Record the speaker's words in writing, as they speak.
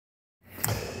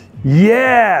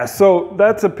Yeah, so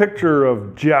that's a picture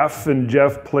of Jeff, and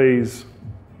Jeff plays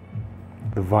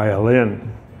the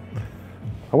violin.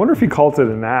 I wonder if he calls it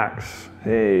an axe.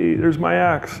 Hey, there's my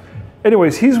axe.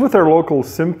 Anyways, he's with our local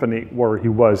symphony, where he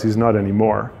was, he's not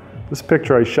anymore. This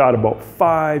picture I shot about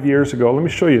 5 years ago. Let me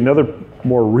show you another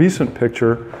more recent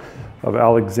picture of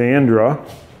Alexandra.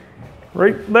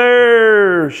 Right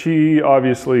there, she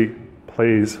obviously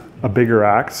plays a bigger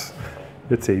axe.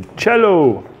 It's a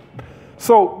cello.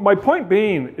 So my point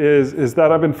being is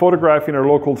that I've been photographing our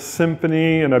local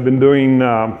symphony, and I've been doing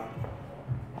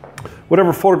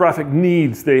whatever photographic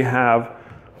needs they have,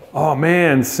 oh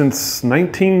man, since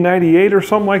 1998 or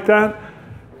something like that.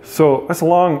 So that's a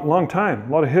long time,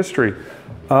 a lot of history.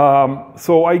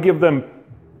 So I give them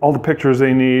all the pictures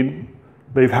they need.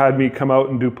 They've had me come out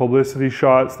and do publicity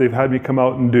shots. They've had me come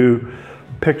out and do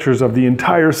pictures of the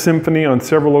entire symphony on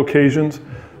several occasions.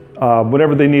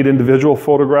 Whenever they need individual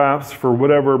photographs for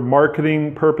whatever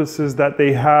marketing purposes that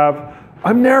they have,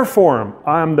 I'm there for them.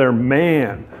 I'm their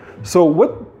man. So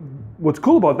what's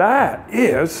cool about that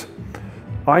is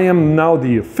I am now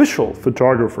the official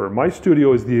photographer. My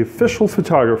studio is the official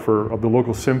photographer of the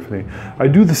local symphony. I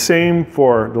do the same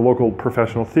for the local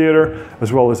professional theater,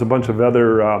 as well as a bunch of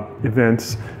other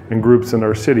events and groups in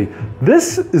our city.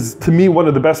 This is, to me, one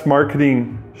of the best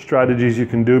marketing strategies you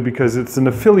can do, because it's an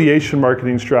affiliation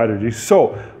marketing strategy.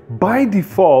 So by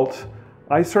default,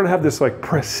 I sort of have this like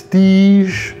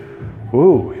prestige.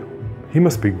 Ooh, he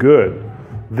must be good.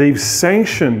 They've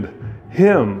sanctioned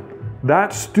him,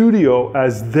 that studio,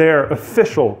 as their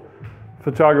official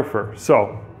photographer.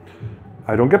 So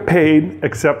I don't get paid,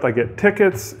 except I get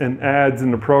tickets and ads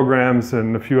in the programs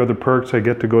and a few other perks. I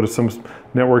get to go to some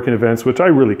networking events, which I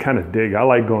really kind of dig. I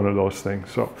like going to those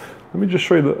things. So let me just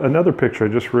show you another picture I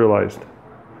just realized.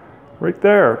 Right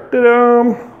there,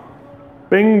 ta-dam,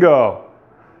 bingo.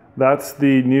 That's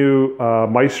the new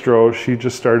Maestro. She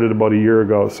just started about a year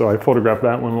ago, so I photographed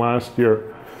that one last year.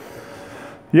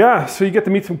 Yeah, so you get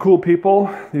to meet some cool people.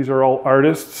 These are all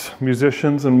artists,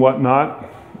 musicians, and whatnot.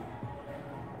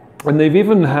 And they've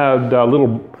even had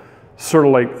little sort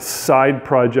of like side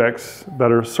projects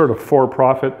that are sort of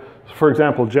for-profit. For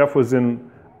example, Jeff was in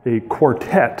a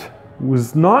quartet. It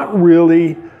was not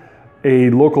really a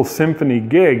local symphony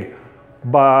gig,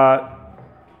 but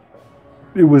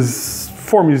it was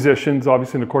for musicians,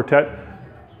 obviously in a quartet.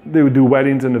 They would do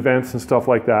weddings and events and stuff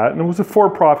like that. And it was a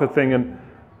for-profit thing. And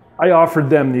I offered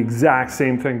them the exact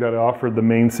same thing that I offered the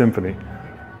main symphony.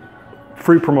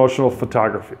 Free promotional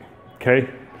photography, okay?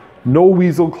 No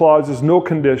weasel clauses, no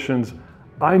conditions.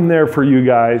 I'm there for you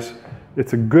guys.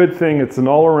 It's a good thing, it's an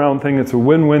all-around thing, it's a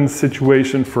win-win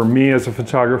situation for me as a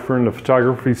photographer in the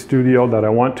photography studio that I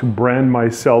want to brand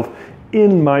myself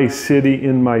in my city,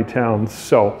 in my town.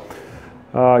 So,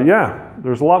 yeah,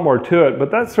 there's a lot more to it, but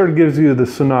that sort of gives you the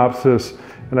synopsis,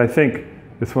 and I think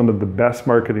it's one of the best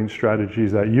marketing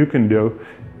strategies that you can do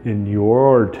in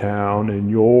your town, in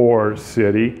your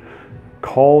city,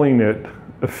 calling it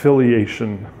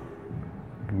affiliation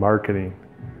marketing.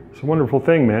 It's a wonderful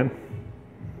thing, man.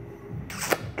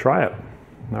 Try it.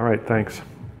 All right, thanks.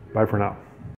 Bye for now.